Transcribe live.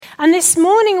And this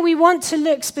morning we want to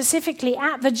look specifically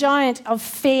at the giant of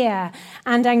fear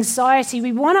and anxiety.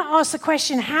 We want to ask the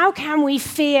question, how can we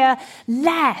fear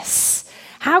less?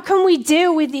 How can we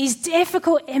deal with these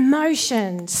difficult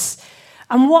emotions?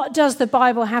 And what does the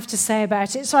Bible have to say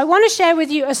about it? So I want to share with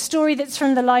you a story that's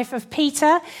from the life of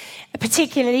Peter,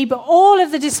 particularly, but all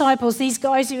of the disciples, these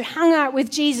guys who hung out with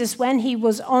Jesus when he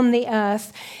was on the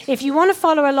earth. If you want to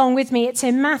follow along with me, it's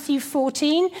in Matthew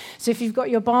 14. So if you've got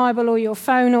your Bible or your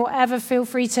phone or whatever, feel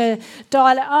free to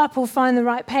dial it up or find the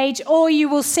right page, or you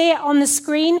will see it on the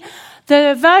screen.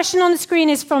 The version on the screen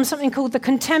is from something called the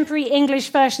Contemporary English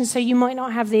Version, so you might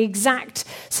not have the exact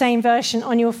same version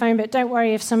on your phone, but don't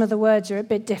worry if some of the words are a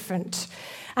bit different.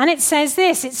 And it says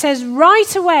this, it says,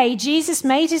 right away, Jesus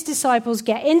made his disciples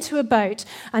get into a boat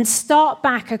and start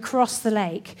back across the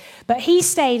lake. But he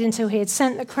stayed until he had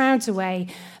sent the crowds away.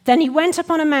 Then he went up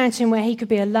on a mountain where he could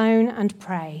be alone and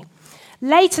pray.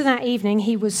 Later that evening,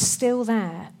 he was still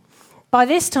there. By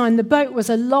this time, the boat was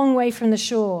a long way from the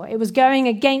shore. It was going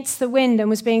against the wind and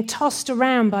was being tossed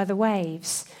around by the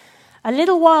waves. A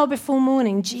little while before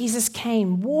morning, Jesus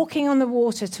came, walking on the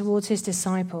water towards his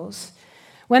disciples.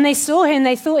 When they saw him,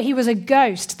 they thought he was a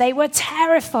ghost. They were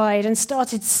terrified and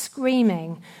started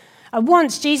screaming. At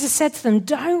once, Jesus said to them,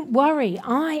 "Don't worry,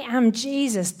 I am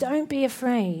Jesus. Don't be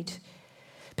afraid."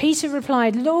 Peter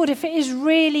replied, "Lord, if it is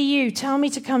really you, tell me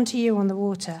to come to you on the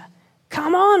water."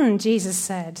 "Come on," Jesus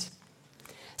said.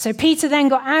 So Peter then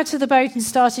got out of the boat and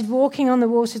started walking on the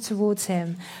water towards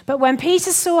him. But when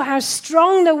Peter saw how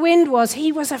strong the wind was,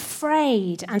 he was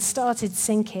afraid and started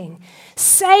sinking.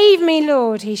 "Save me,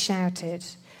 Lord," he shouted.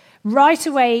 Right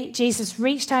away, Jesus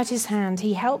reached out his hand.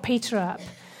 He helped Peter up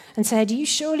and said, "You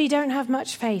surely don't have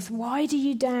much faith. Why do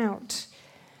you doubt?"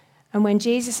 And when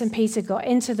Jesus and Peter got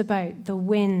into the boat, the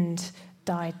wind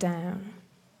died down.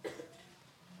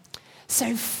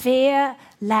 So fear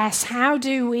less. How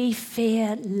do we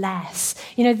fear less?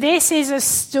 You know, this is a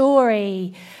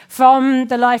story from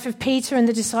the life of Peter and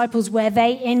the disciples where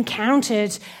they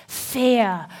encountered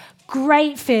fear.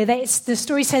 Great fear. The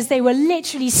story says they were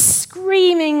literally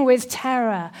screaming with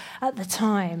terror at the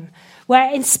time, where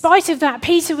in spite of that,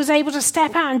 Peter was able to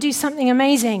step out and do something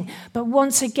amazing. But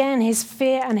once again, his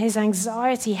fear and his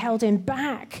anxiety held him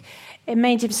back. It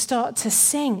made him start to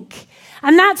sink.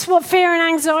 And that's what fear and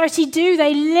anxiety do.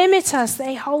 They limit us.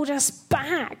 They hold us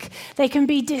back. They can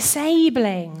be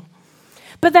disabling.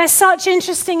 But they're such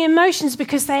interesting emotions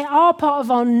because they are part of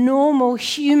our normal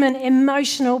human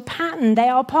emotional pattern. They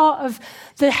are part of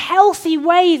the healthy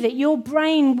way that your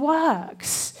brain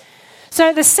works. So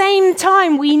at the same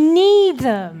time, we need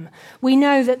them. We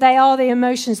know that they are the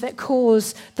emotions that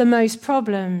cause the most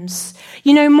problems.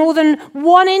 You know, more than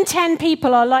 1 in 10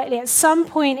 people are likely at some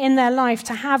point in their life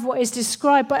to have what is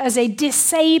described as a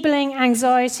disabling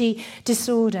anxiety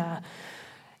disorder.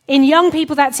 In young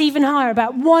people, that's even higher,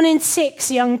 about 1 in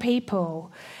 6 young people.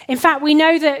 In fact, we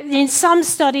know that in some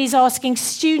studies asking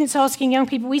young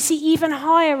people, we see even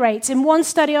higher rates. In one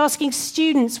study asking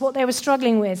students what they were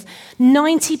struggling with,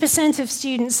 90% of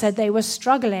students said they were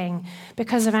struggling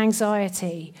because of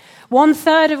anxiety.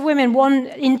 1/3 of women, 1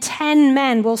 in 10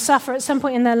 men will suffer at some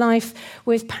point in their life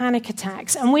with panic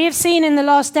attacks. And we have seen in the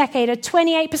last decade a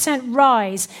 28%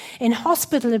 rise in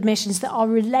hospital admissions that are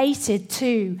related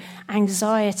to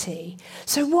anxiety.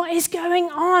 So what is going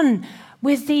on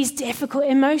with these difficult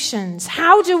emotions?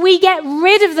 How do we get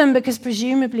rid of them? Because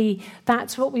presumably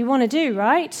that's what we want to do,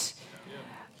 right?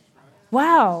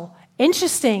 Wow,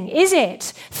 interesting, is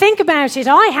it? Think about it.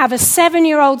 I have a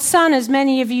 7-year-old son, as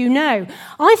many of you know.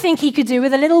 I think he could do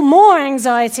with a little more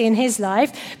anxiety in his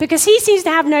life because he seems to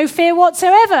have no fear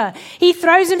whatsoever. He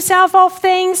throws himself off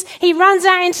things. He runs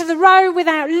out into the road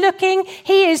without looking.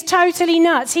 He is totally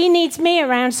nuts. He needs me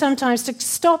around sometimes to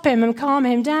stop him and calm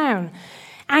him down.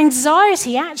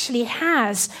 Anxiety actually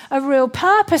has a real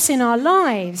purpose in our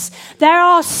lives. There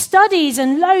are studies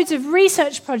and loads of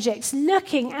research projects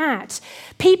looking at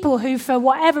people who, for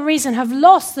whatever reason, have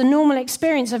lost the normal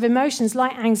experience of emotions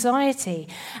like anxiety.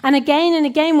 And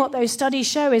again, what those studies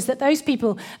show is that those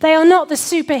people, they are not the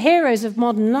superheroes of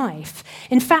modern life.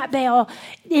 In fact, they are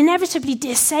inevitably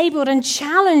disabled and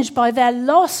challenged by their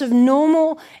loss of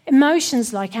normal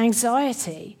emotions like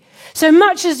anxiety. So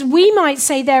much as we might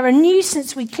say they're a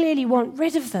nuisance, we clearly want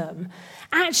rid of them.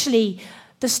 Actually,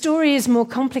 the story is more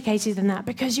complicated than that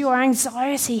because your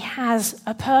anxiety has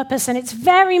a purpose, and it's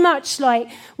very much like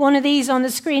one of these on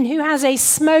the screen who has a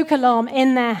smoke alarm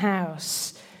in their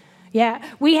house. Yeah,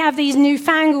 we have these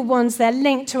newfangled ones, they're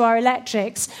linked to our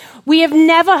electrics. We have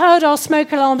never heard our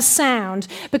smoke alarms sound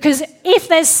because if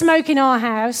there's smoke in our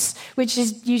house, which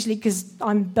is usually because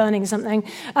I'm burning something,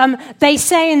 they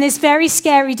say in this very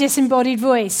scary disembodied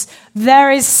voice, there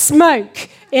is smoke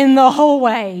in the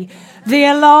hallway. The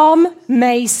alarm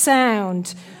may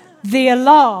sound. The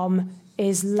alarm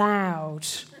is loud.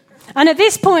 And at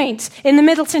this point in the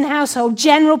Middleton household,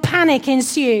 general panic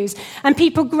ensues and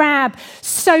people grab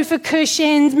sofa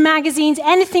cushions, magazines,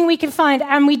 anything we can find,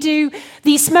 and we do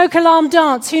the smoke alarm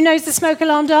dance. Who knows the smoke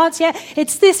alarm dance? Yeah,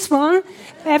 it's this one.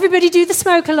 Everybody do the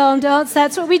smoke alarm dance.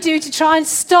 That's what we do to try and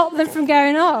stop them from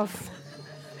going off.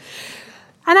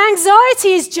 And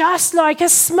anxiety is just like a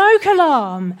smoke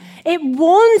alarm. It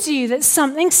warns you that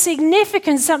something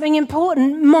significant, something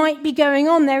important might be going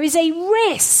on. There is a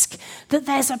risk that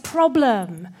there's a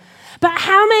problem. But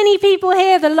how many people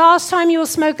here, the last time your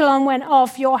smoke alarm went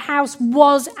off, your house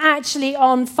was actually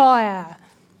on fire?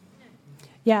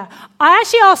 Yeah, I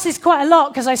actually ask this quite a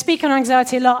lot because I speak on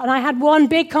anxiety a lot, and I had one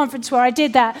big conference where I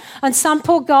did that, and some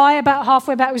poor guy about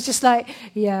halfway back was just like,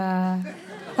 yeah.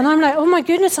 And I'm like, oh my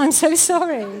goodness, I'm so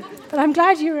sorry, but I'm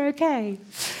glad you're okay.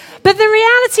 But the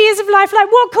reality is of life,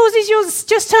 like what causes yours?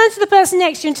 Just turn to the person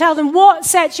next to you and tell them what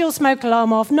sets your smoke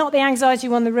alarm off, not the anxiety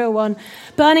one, the real one.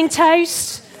 Burning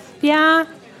toast, yeah.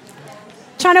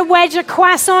 Trying to wedge a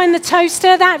croissant in the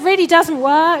toaster, that really doesn't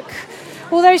work.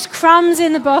 All those crumbs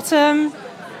in the bottom,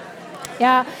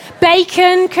 yeah.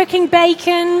 Bacon, cooking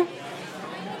bacon,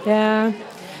 yeah.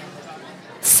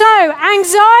 So,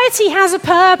 anxiety has a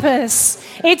purpose.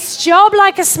 Its job,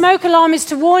 like a smoke alarm, is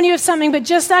to warn you of something, but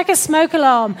just like a smoke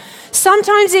alarm,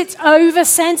 sometimes it's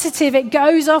oversensitive. It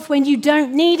goes off when you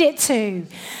don't need it to.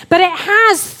 But it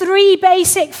has three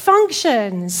basic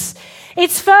functions.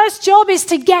 Its first job is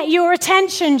to get your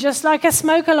attention, just like a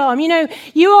smoke alarm. You know,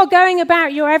 you are going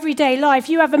about your everyday life.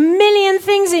 You have a million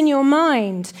things in your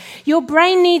mind. Your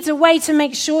brain needs a way to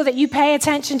make sure that you pay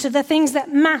attention to the things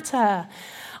that matter.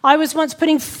 I was once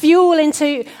putting fuel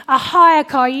into a hire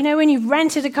car. You know, when you've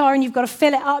rented a car and you've got to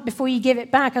fill it up before you give it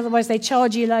back, otherwise they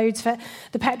charge you loads for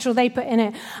the petrol they put in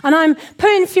it. And I'm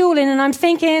putting fuel in and I'm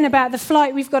thinking about the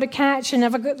flight we've got to catch and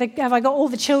have I got all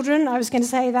the children? I was going to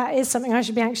say that is something I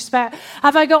should be anxious about.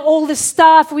 Have I got all the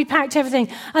stuff? Have we packed everything?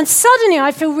 And suddenly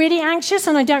I feel really anxious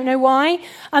and I don't know why.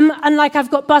 And like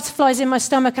I've got butterflies in my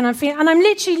stomach and I'm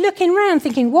literally looking around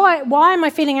thinking, why am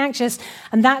I feeling anxious?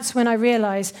 And that's when I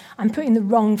realize I'm putting the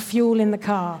wrong fuel in the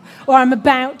car, or I'm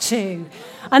about to.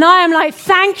 And I am like,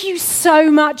 thank you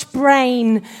so much,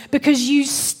 brain, because you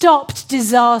stopped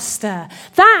disaster.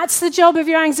 That's the job of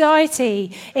your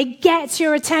anxiety. It gets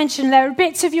your attention. There are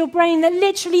bits of your brain that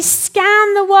literally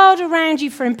scan the world around you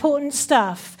for important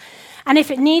stuff. And if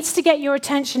it needs to get your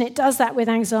attention, it does that with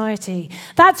anxiety.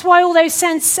 That's why all those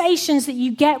sensations that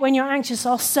you get when you're anxious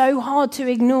are so hard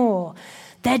to ignore.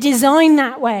 They're designed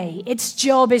that way. Its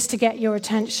job is to get your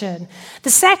attention.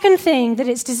 The second thing that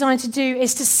it's designed to do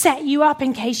is to set you up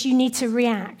in case you need to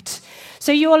react.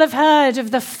 So you all have heard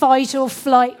of the fight or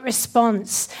flight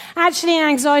response. Actually, in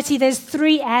anxiety, there's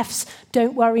 3 Fs.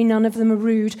 Don't worry, none of them are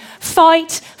rude.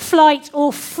 Fight, flight,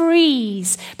 or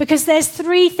freeze. Because there's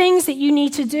 3 things that you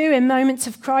need to do in moments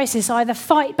of crisis. Either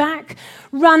fight back,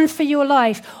 run for your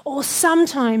life, or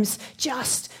sometimes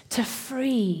just to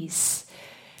freeze.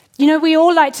 You know, we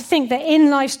all like to think that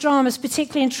in life's dramas,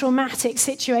 particularly in traumatic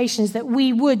situations, that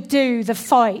we would do the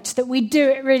fight, that we'd do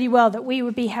it really well, that we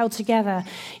would be held together.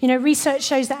 You know, research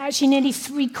shows that actually nearly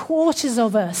 3/4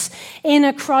 of us in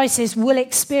a crisis will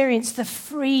experience the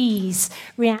freeze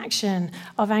reaction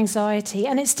of anxiety.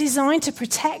 And it's designed to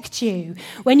protect you.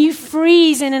 When you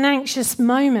freeze in an anxious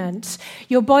moment,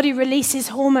 your body releases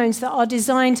hormones that are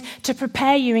designed to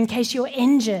prepare you in case you're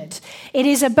injured. It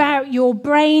is about your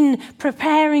brain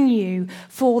preparing you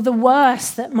for the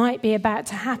worst that might be about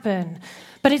to happen.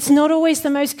 But it's not always the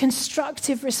most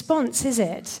constructive response, is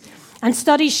it? And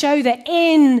studies show that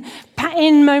in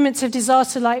moments of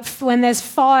disaster, like when there's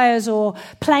fires or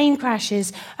plane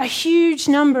crashes, a huge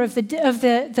number of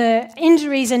the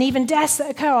injuries and even deaths that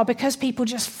occur are because people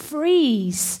just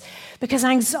freeze. Because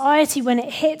anxiety, when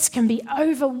it hits, can be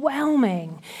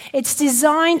overwhelming. It's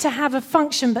designed to have a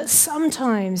function, but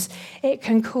sometimes it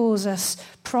can cause us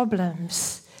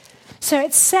problems. So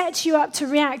it sets you up to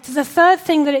react. The third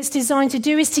thing that it's designed to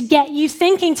do is to get you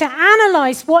thinking, to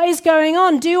analyze what is going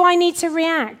on. Do I need to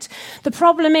react? The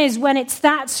problem is when it's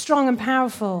that strong and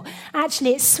powerful,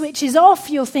 actually it switches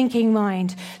off your thinking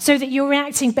mind so that you're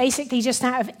reacting basically just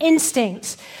out of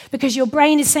instinct because your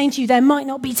brain is saying to you, there might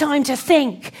not be time to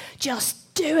think.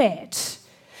 Just do it.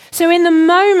 So in the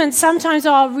moment, sometimes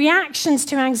our reactions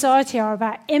to anxiety are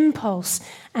about impulse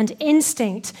and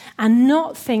instinct and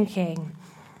not thinking.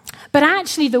 But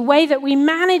actually, the way that we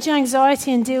manage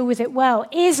anxiety and deal with it well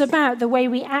is about the way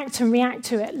we act and react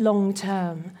to it long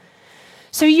term.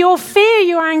 So your fear,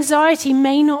 your anxiety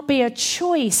may not be a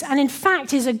choice, and in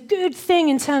fact is a good thing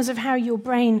in terms of how your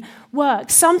brain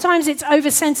works. Sometimes it's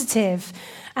oversensitive,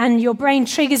 and your brain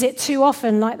triggers it too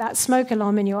often, like that smoke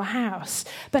alarm in your house.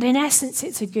 But in essence,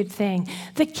 it's a good thing.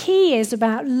 The key is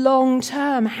about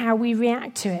long-term how we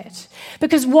react to it.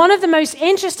 Because one of the most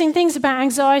interesting things about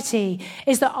anxiety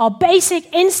is that our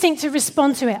basic instinct to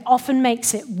respond to it often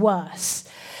makes it worse.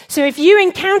 So if you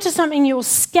encounter something you're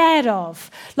scared of,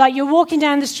 like you're walking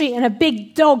down the street and a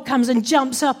big dog comes and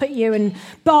jumps up at you and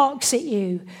barks at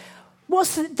you,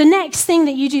 what's the next thing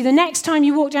that you do? The next time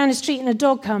you walk down the street and a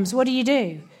dog comes, what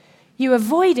do? You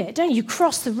avoid it, don't you? You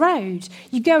cross the road.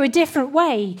 You go a different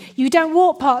way. You don't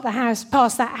walk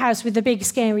past that house with the big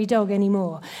scary dog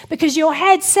anymore. Because your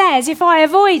head says, if I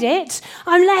avoid it,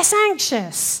 I'm less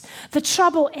anxious. The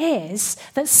trouble is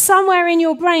that somewhere in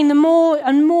your brain, the more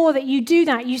and more that you do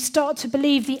that, you start to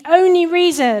believe the only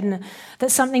reason that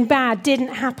something bad didn't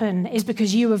happen is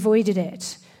because you avoided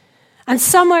it. And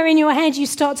somewhere in your head, you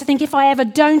start to think, if I ever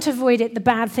don't avoid it, the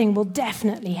bad thing will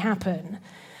definitely happen.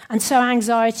 And so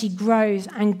anxiety grows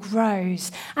and grows.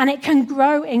 And it can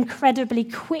grow incredibly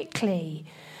quickly.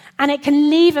 And it can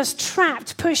leave us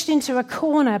trapped, pushed into a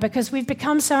corner because we've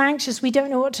become so anxious we don't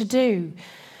know what to do.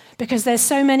 Because there's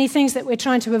so many things that we're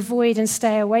trying to avoid and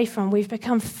stay away from. We've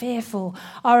become fearful.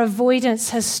 Our avoidance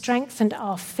has strengthened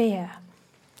our fear.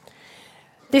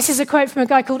 This is a quote from a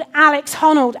guy called Alex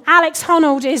Honnold. Alex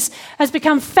Honnold has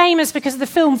become famous because of the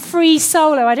film Free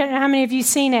Solo. I don't know how many of you have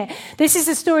seen it. This is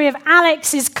the story of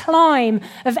Alex's climb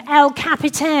of El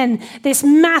Capitan, this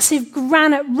massive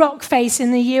granite rock face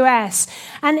in the US.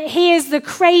 And he is the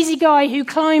crazy guy who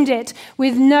climbed it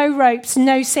with no ropes,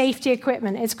 no safety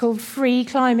equipment. It's called free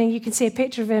climbing. You can see a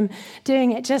picture of him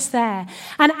doing it just there.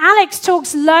 And Alex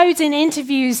talks loads in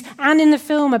interviews and in the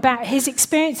film about his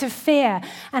experience of fear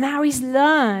and how he's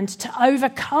learned to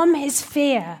overcome his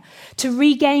fear, to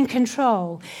regain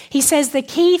control. He says the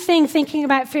key thing thinking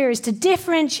about fear is to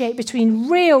differentiate between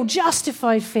real,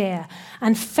 justified fear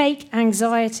and fake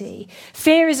anxiety.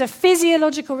 Fear is a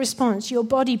physiological response, your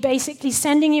body basically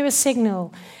sending you a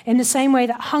signal in the same way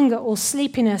that hunger or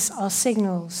sleepiness are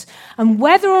signals. And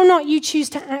whether or not you choose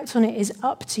to act on it is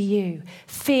up to you.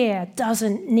 Fear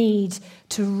doesn't need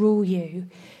to rule you.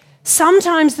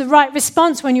 Sometimes the right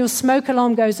response when your smoke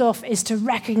alarm goes off is to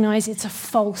recognize it's a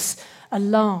false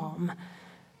alarm.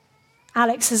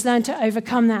 Alex has learned to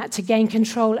overcome that, to gain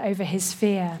control over his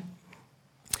fear.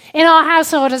 In our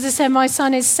household, as I said, my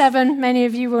son is 7. Many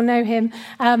of you will know him.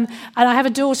 And I have a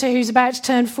daughter who's about to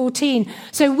turn 14.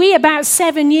 So we, about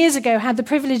 7 years ago, had the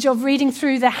privilege of reading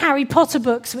through the Harry Potter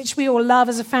books, which we all love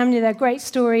as a family. They're great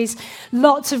stories.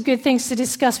 Lots of good things to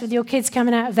discuss with your kids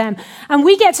coming out of them. And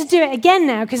we get to do it again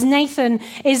now because Nathan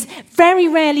is very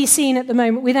rarely seen at the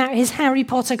moment without his Harry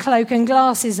Potter cloak and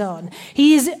glasses on.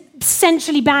 He is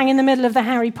centrally bang in the middle of the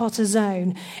Harry Potter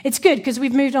zone. It's good because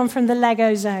we've moved on from the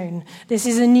Lego zone. This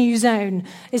is a new zone.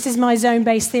 This is my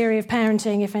zone-based theory of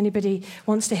parenting. If anybody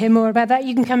wants to hear more about that,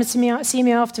 you can come and see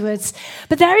me afterwards.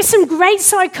 But there is some great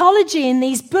psychology in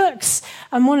these books.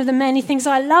 And one of the many things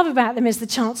I love about them is the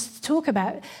chance to talk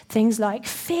about things like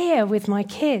fear with my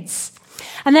kids.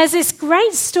 And there's this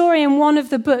great story in one of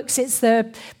the books, it's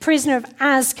The Prisoner of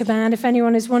Azkaban, if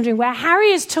anyone is wondering, where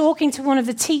Harry is talking to one of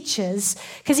the teachers,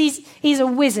 because he's a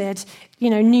wizard. You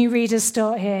know, new readers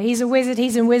start here. He's a wizard,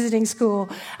 he's in wizarding school.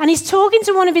 And he's talking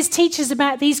to one of his teachers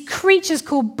about these creatures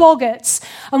called boggarts.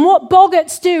 And what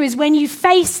boggarts do is when you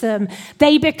face them,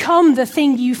 they become the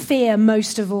thing you fear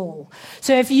most of all.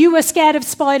 So if you were scared of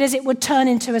spiders, it would turn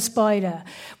into a spider.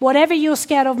 Whatever you're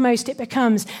scared of most, it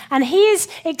becomes. And he is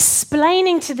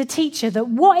explaining to the teacher that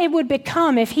what it would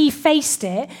become if he faced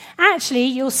it, actually,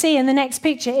 you'll see in the next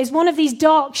picture, is one of these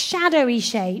dark, shadowy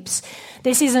shapes.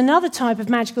 This is another type of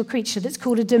magical creature that's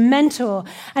called a Dementor.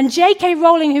 And J.K.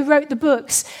 Rowling, who wrote the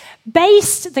books,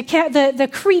 based the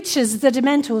creatures, the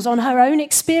Dementors, on her own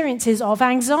experiences of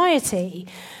anxiety.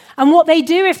 And what they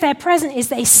do if they're present is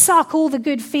they suck all the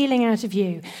good feeling out of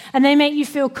you. And they make you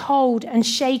feel cold and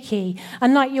shaky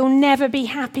and like you'll never be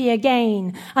happy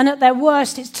again. And at their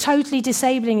worst, it's totally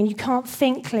disabling and you can't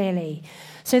think clearly.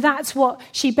 So that's what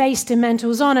she based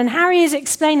Dementors on. And Harry is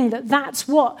explaining that that's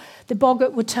what the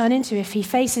boggart would turn into if he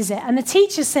faces it. And the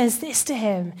teacher says this to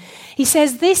him. He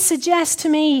says, "This suggests to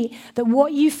me that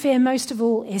what you fear most of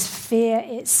all is fear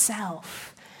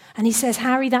itself." And he says,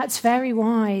 "Harry, that's very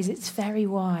wise. It's very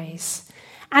wise."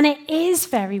 And it is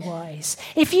very wise.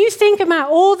 If you think about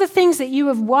all the things that you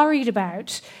have worried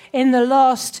about in the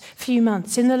last few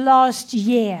months, in the last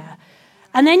year,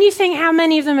 and then you think how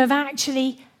many of them have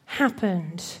actually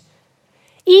happened.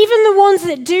 Even the ones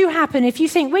that do happen, if you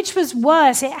think which was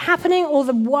worse, it happening or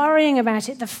the worrying about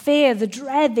it, the fear, the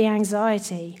dread, the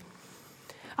anxiety,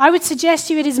 I would suggest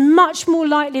to you it is much more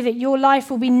likely that your life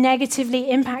will be negatively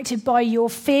impacted by your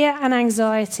fear and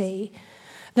anxiety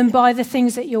than by the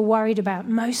things that you're worried about,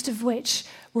 most of which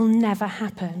will never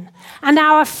happen. And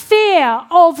our fear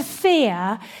of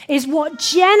fear is what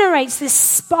generates this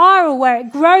spiral where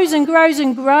it grows and grows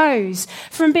and grows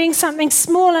from being something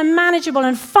small and manageable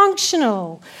and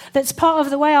functional that's part of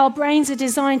the way our brains are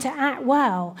designed to act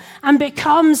well and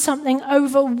becomes something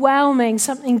overwhelming,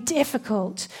 something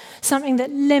difficult, something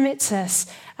that limits us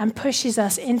and pushes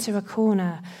us into a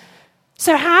corner.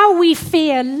 So how we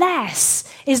fear less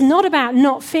is not about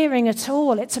not fearing at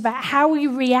all. It's about how we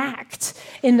react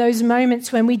in those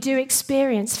moments when we do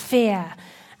experience fear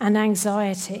and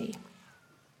anxiety.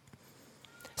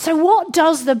 So what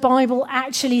does the Bible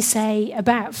actually say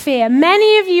about fear?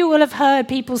 Many of you will have heard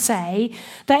people say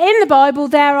that in the Bible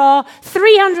there are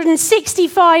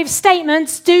 365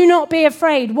 statements, do not be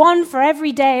afraid, one for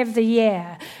every day of the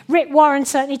year. Rick Warren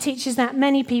certainly teaches that.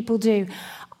 Many people do.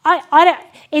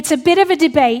 It's a bit of a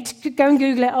debate. Go and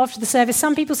Google it after the service.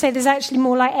 Some people say there's actually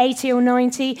more like 80 or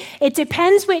 90. It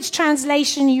depends which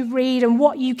translation you read and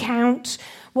what you count,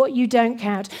 what you don't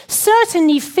count.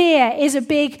 Certainly fear is a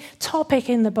big topic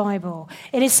in the Bible.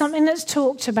 It is something that's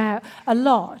talked about a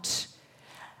lot.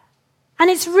 And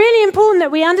it's really important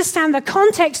that we understand the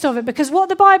context of it, because what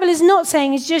the Bible is not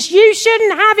saying is just, you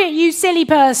shouldn't have it, you silly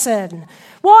person.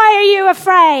 Why are you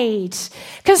afraid?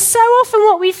 Because so often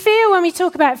what we feel when we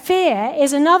talk about fear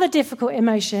is another difficult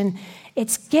emotion.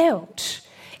 It's guilt.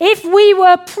 If we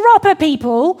were proper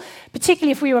people,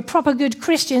 particularly if we were proper good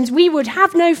Christians, we would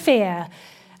have no fear.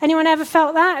 Anyone ever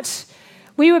felt that?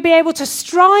 We would be able to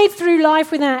stride through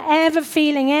life without ever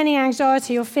feeling any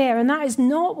anxiety or fear, and that is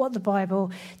not what the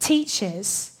Bible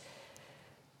teaches.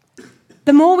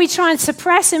 The more we try and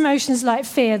suppress emotions like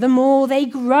fear, the more they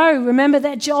grow. Remember,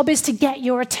 their job is to get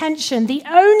your attention. The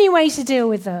only way to deal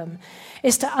with them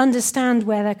is to understand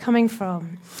where they're coming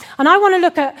from. And I want to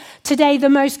look at today the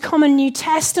most common New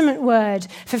Testament word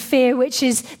for fear, which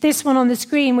is this one on the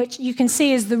screen, which you can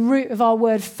see is the root of our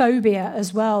word phobia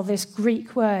as well, this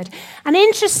Greek word. And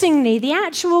interestingly, the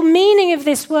actual meaning of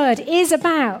this word is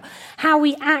about how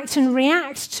we act and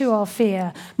react to our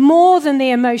fear, more than the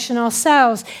emotion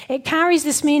ourselves. It carries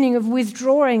this meaning of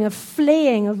withdrawing, of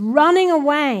fleeing, of running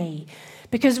away,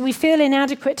 because we feel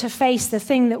inadequate to face the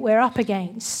thing that we're up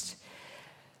against.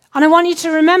 And I want you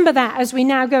to remember that as we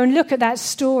now go and look at that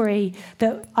story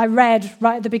that I read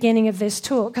right at the beginning of this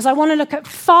talk, because I want to look at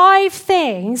 5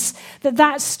 things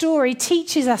that story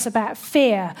teaches us about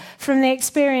fear from the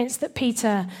experience that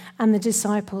Peter and the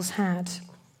disciples had.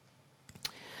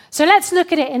 So let's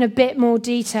look at it in a bit more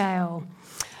detail.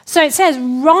 So it says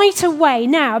right away.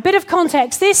 Now, a bit of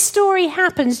context. This story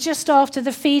happens just after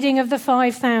the feeding of the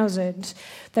 5,000.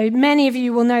 Though many of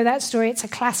you will know that story. It's a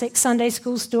classic Sunday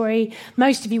school story.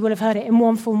 Most of you will have heard it in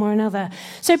one form or another.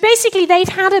 So basically, they've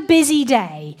had a busy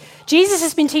day. Jesus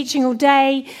has been teaching all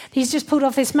day. He's just pulled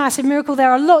off this massive miracle.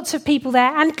 There are lots of people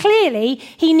there. And clearly,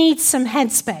 he needs some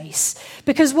headspace.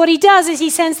 Because what he does is he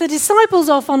sends the disciples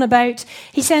off on a boat.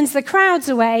 He sends the crowds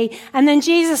away. And then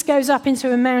Jesus goes up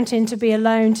into a mountain to be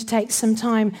alone, to take some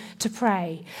time to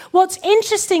pray. What's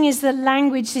interesting is the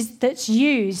language that's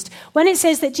used. When it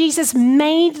says that Jesus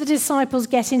made the disciples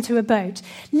get into a boat,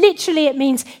 literally it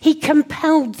means he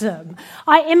compelled them.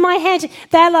 In my head,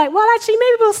 they're like, well, actually,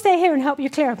 maybe we'll stay here and help you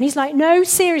clear up. And he's like, no,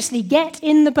 seriously, get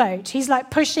in the boat. He's like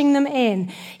pushing them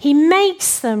in. He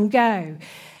makes them go.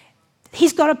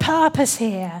 He's got a purpose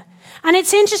here. And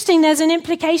it's interesting, there's an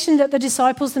implication that the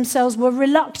disciples themselves were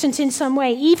reluctant in some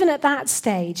way, even at that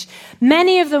stage.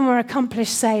 Many of them were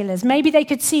accomplished sailors. Maybe they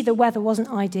could see the weather wasn't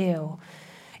ideal.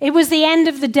 It was the end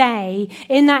of the day.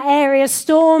 In that area,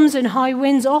 storms and high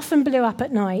winds often blew up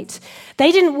at night.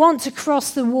 They didn't want to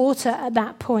cross the water at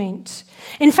that point.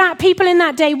 In fact, people in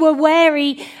that day were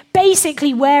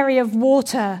basically wary of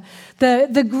water.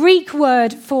 The Greek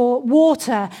word for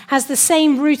water has the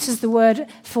same root as the word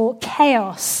for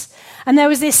chaos. And there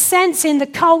was this sense in the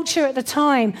culture at the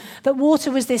time that water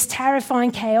was this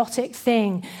terrifying, chaotic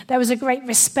thing. There was a great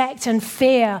respect and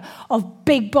fear of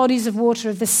big bodies of water,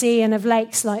 of the sea and of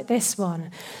lakes like this one.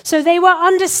 So they were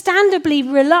understandably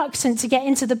reluctant to get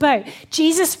into the boat.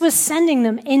 Jesus was sending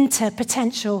them into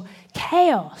potential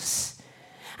chaos.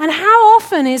 And how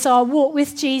often is our walk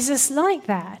with Jesus like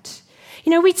that?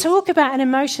 You know, we talk about an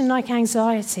emotion like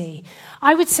anxiety.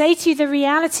 I would say to you, the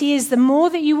reality is the more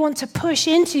that you want to push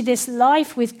into this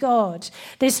life with God,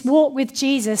 this walk with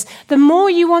Jesus, the more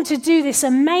you want to do this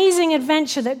amazing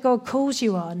adventure that God calls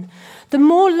you on, the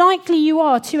more likely you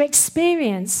are to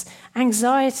experience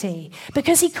anxiety,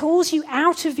 because he calls you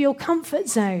out of your comfort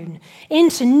zone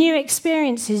into new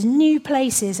experiences, new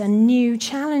places, and new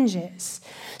challenges.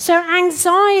 So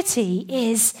anxiety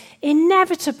is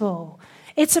inevitable.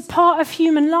 It's a part of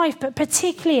human life, but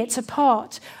particularly it's a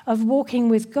part of walking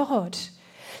with God.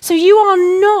 So you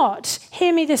are not,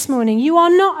 hear me this morning, you are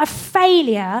not a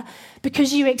failure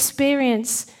because you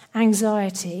experience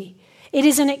anxiety. It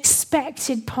is an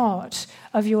expected part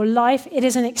of your life. It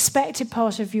is an expected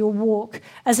part of your walk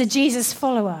as a Jesus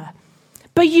follower.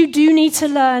 But you do need to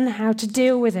learn how to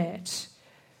deal with it.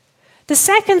 The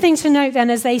second thing to note then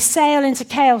as they sail into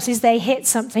chaos is they hit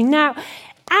something. Now,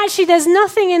 actually, there's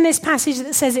nothing in this passage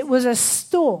that says it was a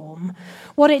storm.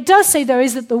 What it does say, though,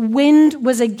 is that the wind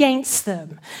was against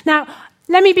them. Now,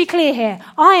 let me be clear here.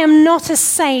 I am not a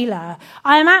sailor.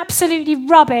 I am absolutely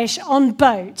rubbish on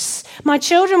boats. My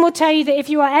children will tell you that if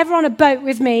you are ever on a boat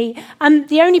with me,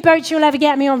 the only boat you'll ever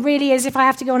get me on really is if I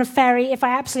have to go on a ferry, if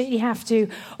I absolutely have to,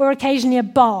 or occasionally a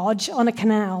barge on a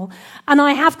canal. And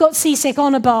I have got seasick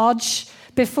on a barge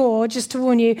before, just to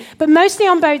warn you. But mostly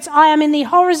on boats, I am in the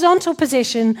horizontal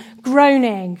position,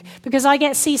 groaning, because I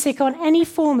get seasick on any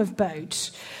form of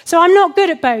boat. So I'm not good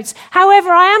at boats. However,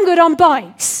 I am good on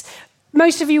bikes.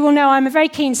 Most of you will know I'm a very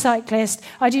keen cyclist.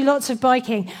 I do lots of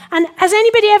biking. And has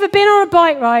anybody ever been on a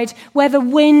bike ride where the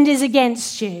wind is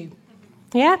against you?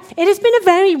 Yeah? It has been a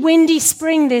very windy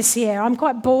spring this year. I'm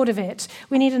quite bored of it.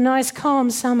 We need a nice,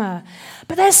 calm summer.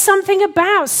 But there's something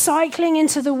about cycling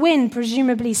into the wind.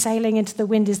 Presumably sailing into the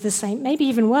wind is the same. Maybe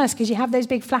even worse, because you have those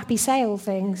big flappy sail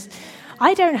things.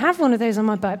 I don't have one of those on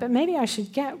my boat, but maybe I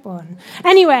should get one.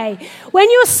 Anyway, when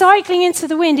you're cycling into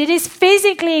the wind, it is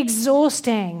physically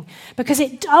exhausting because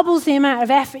it doubles the amount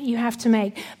of effort you have to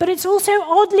make. But it's also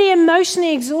oddly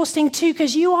emotionally exhausting too,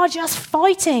 because you are just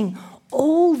fighting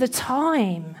all the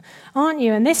time, aren't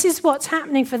you? And this is what's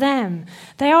happening for them.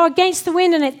 They are against the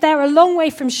wind, and they're a long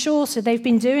way from shore, so they've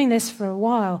been doing this for a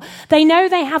while. They know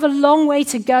they have a long way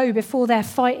to go before their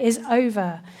fight is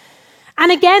over.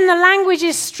 And again, the language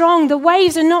is strong. The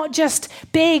waves are not just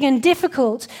big and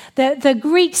difficult. The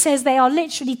Greek says they are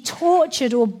literally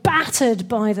tortured or battered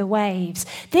by the waves.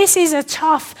 This is a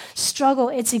tough struggle.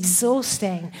 It's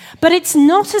exhausting. But it's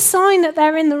not a sign that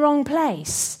they're in the wrong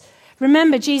place.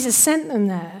 Remember, Jesus sent them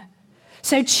there.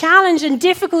 So challenge and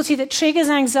difficulty that triggers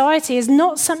anxiety is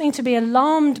not something to be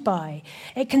alarmed by.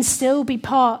 It can still be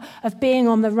part of being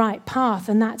on the right path,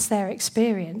 and that's their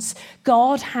experience.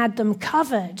 God had them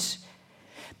covered.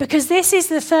 Because this is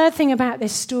the third thing about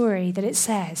this story that it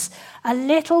says. A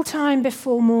little time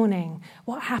before morning,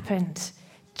 what happened?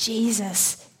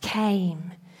 Jesus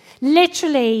came.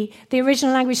 Literally, the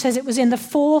original language says it was in the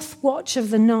fourth watch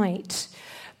of the night.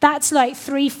 That's like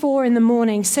 3-4 in the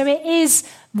morning. So it is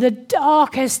the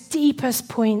darkest, deepest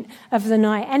point of the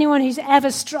night. Anyone who's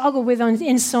ever struggled with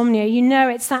insomnia, you know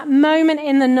it's that moment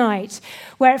in the night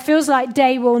where it feels like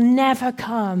day will never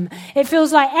come. It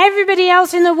feels like everybody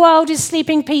else in the world is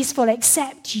sleeping peaceful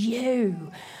except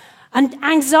you. And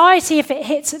anxiety, if it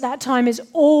hits at that time, is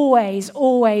always,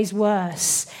 always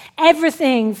worse.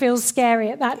 Everything feels scary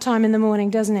at that time in the morning,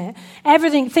 doesn't it?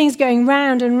 Things going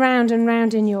round and round and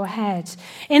round in your head.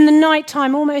 In the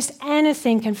nighttime, almost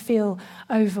anything can feel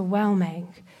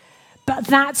overwhelming. But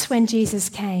that's when Jesus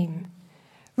came.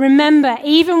 Remember,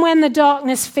 even when the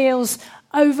darkness feels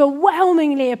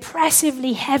overwhelmingly,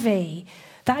 oppressively heavy,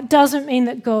 that doesn't mean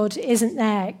that God isn't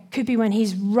there. It could be when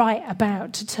he's right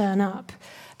about to turn up.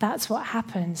 That's what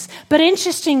happens. But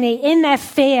interestingly, in their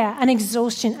fear and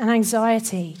exhaustion and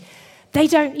anxiety, they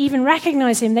don't even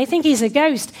recognize him. They think he's a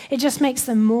ghost. It just makes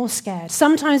them more scared.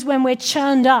 Sometimes when we're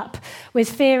churned up with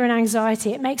fear and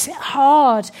anxiety, it makes it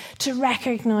hard to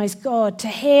recognize God, to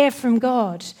hear from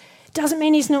God. It doesn't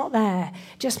mean he's not there.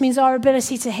 It just means our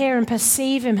ability to hear and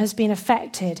perceive him has been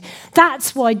affected.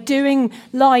 That's why doing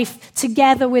life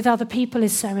together with other people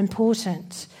is so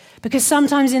important. Because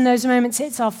sometimes in those moments,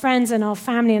 it's our friends and our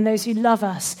family and those who love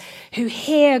us, who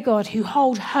hear God, who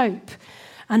hold hope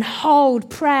and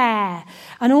hold prayer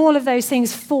and all of those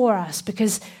things for us,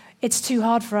 because it's too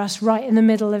hard for us right in the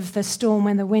middle of the storm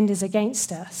when the wind is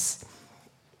against us.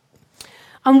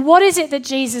 And what is it that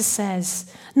Jesus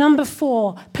says? Number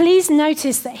 4, please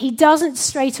notice that he doesn't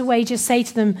straight away just say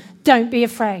to them, don't be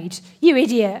afraid, you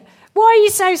idiot. Why are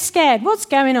you so scared? What's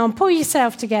going on? Pull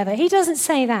yourself together. He doesn't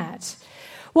say that.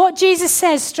 What Jesus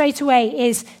says straight away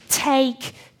is,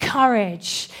 take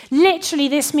courage. Literally,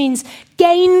 this means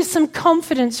gain some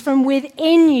confidence from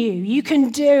within you. You can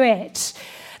do it.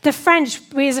 The French,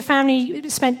 we as a family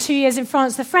spent 2 years in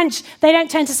France. The French, they don't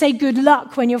tend to say good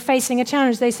luck when you're facing a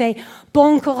challenge. They say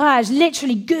bon courage,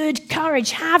 literally good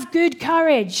courage. Have good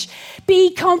courage.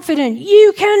 Be confident.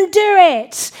 You can do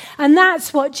it. And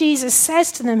that's what Jesus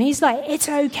says to them. He's like, it's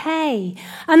okay.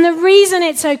 And the reason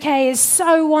it's okay is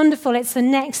so wonderful. It's the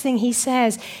next thing he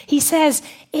says. He says,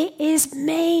 it is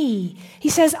me. He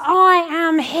says, I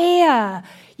am here.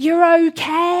 You're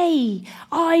okay.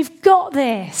 I've got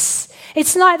this.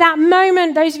 It's like that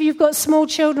moment, those of you who've got small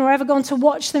children or ever gone to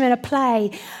watch them in a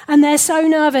play, and they're so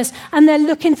nervous, and they're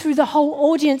looking through the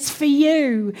whole audience for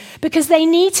you because they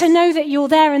need to know that you're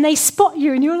there, and they spot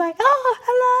you, and you're like, oh,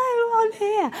 hello, I'm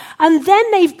here. And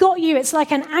then they've got you. It's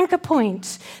like an anchor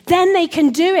point. Then they can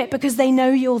do it because they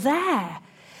know you're there.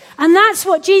 And that's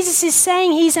what Jesus is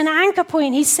saying. He's an anchor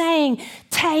point. He's saying,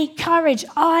 take courage.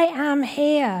 I am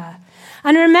here.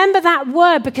 And remember that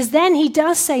word, because then he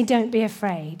does say, don't be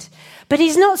afraid. But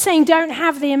he's not saying don't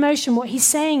have the emotion. What he's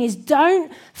saying is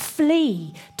don't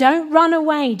flee, don't run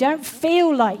away, don't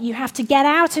feel like you have to get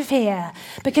out of here,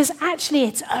 because actually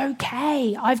it's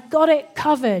okay. I've got it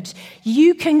covered.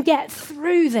 You can get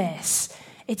through this.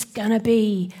 It's going to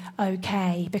be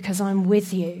okay because I'm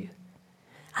with you.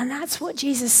 And that's what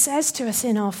Jesus says to us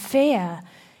in our fear.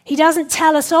 He doesn't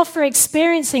tell us off for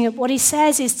experiencing it. What he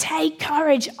says is, take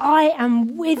courage. I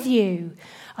am with you.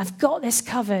 I've got this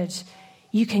covered.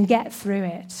 You can get through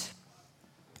it.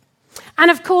 And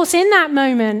of course, in that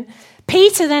moment,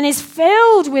 Peter then is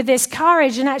filled with this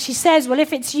courage and actually says, well,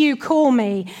 if it's you, call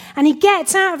me. And he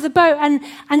gets out of the boat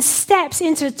and steps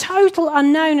into total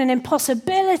unknown and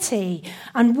impossibility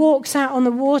and walks out on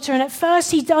the water. And at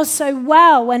first he does so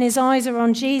well when his eyes are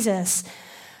on Jesus.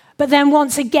 But then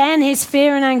once again, his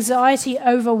fear and anxiety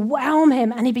overwhelm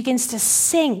him and he begins to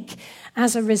sink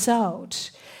as a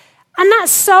result. And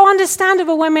that's so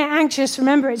understandable when we're anxious.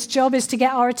 Remember, its job is to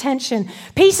get our attention.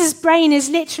 Peter's brain is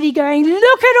literally going,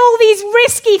 look at all these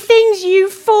risky things, you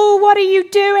fool. What are you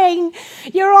doing?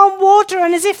 You're on water,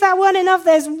 and as if that weren't enough,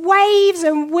 there's waves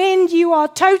and wind. You are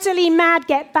totally mad.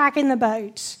 Get back in the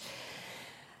boat.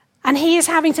 And he is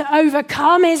having to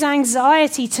overcome his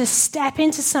anxiety to step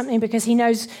into something because he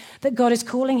knows that God is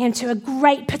calling him to a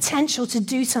great potential to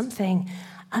do something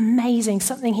amazing,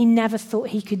 something he never thought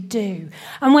he could do.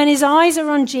 And when his eyes are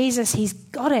on Jesus, he's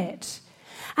got it.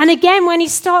 And again, when he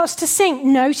starts to sink,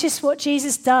 notice what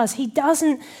Jesus does. He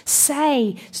doesn't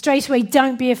say straight away,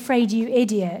 don't be afraid, you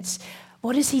idiot.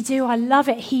 What does he do? I love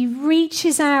it. He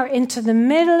reaches out into the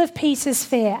middle of Peter's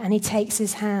fear and he takes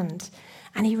his hand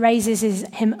and he raises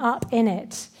him up in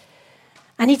it.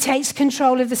 And he takes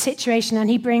control of the situation and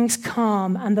he brings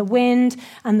calm, and the wind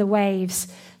and the waves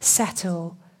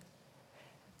settle.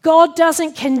 God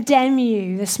doesn't condemn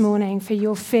you this morning for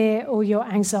your fear or your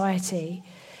anxiety.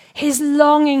 His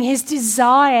longing, his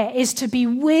desire is to be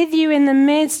with you in the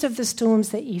midst of the storms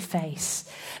that you face,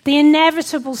 the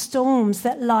inevitable storms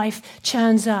that life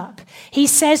churns up. He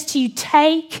says to you,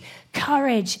 take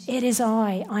courage. It is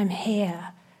I'm here.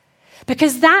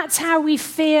 Because that's how we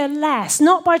fear less,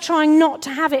 not by trying not to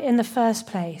have it in the first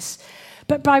place,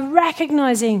 but by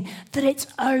recognizing that it's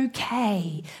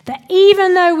okay, that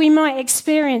even though we might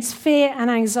experience fear and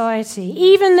anxiety,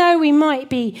 even though we might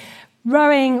be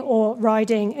rowing or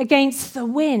riding against the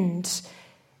wind,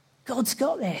 God's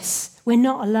got this. We're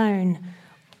not alone.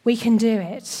 We can do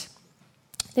it.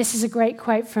 This is a great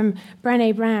quote from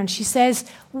Brené Brown. She says,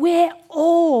 we're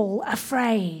all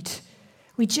afraid.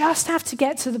 We just have to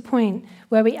get to the point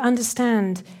where we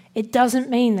understand it doesn't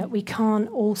mean that we can't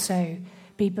also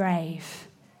be brave.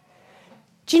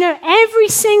 Do you know, every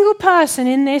single person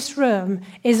in this room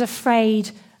is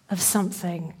afraid of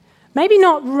something. Maybe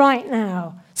not right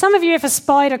now. Some of you, if a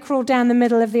spider crawled down the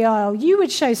middle of the aisle, you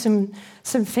would show some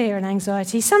fear and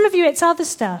anxiety. Some of you, it's other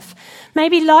stuff.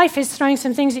 Maybe life is throwing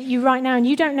some things at you right now and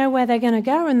you don't know where they're going to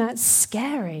go, and that's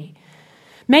scary.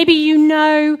 Maybe you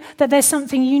know that there's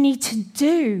something you need to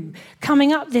do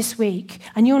coming up this week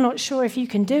and you're not sure if you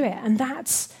can do it, and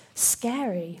that's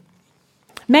scary.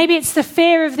 Maybe it's the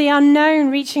fear of the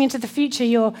unknown reaching into the future.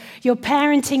 You're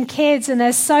parenting kids and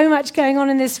there's so much going on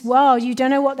in this world, you don't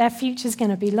know what their future's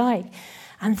going to be like.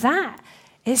 And that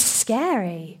is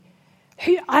scary.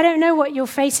 I don't know what you're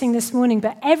facing this morning,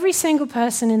 but every single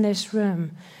person in this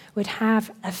room would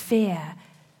have a fear.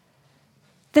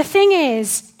 The thing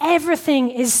is, everything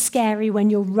is scary when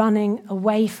you're running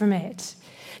away from it.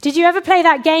 Did you ever play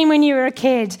that game when you were a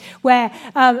kid where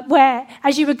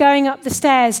as you were going up the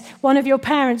stairs, one of your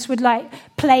parents would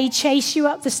play chase you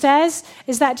up the stairs?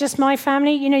 Is that just my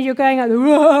family? You know, you're going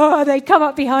up, they'd come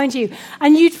up behind you.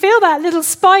 And you'd feel that little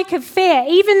spike of fear,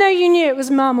 even though you knew it was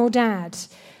mum or dad.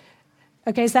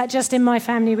 Okay, is that just in my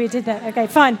family we did that? Okay,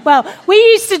 fine. Well, we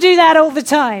used to do that all the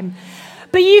time.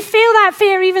 But you feel that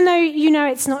fear even though you know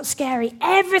it's not scary.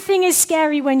 Everything is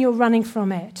scary when you're running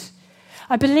from it.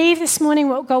 I believe this morning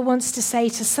what God wants to say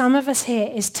to some of us here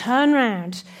is turn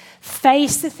around,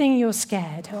 face the thing you're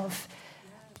scared of,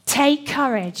 take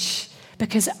courage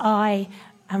because I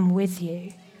am with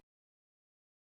you.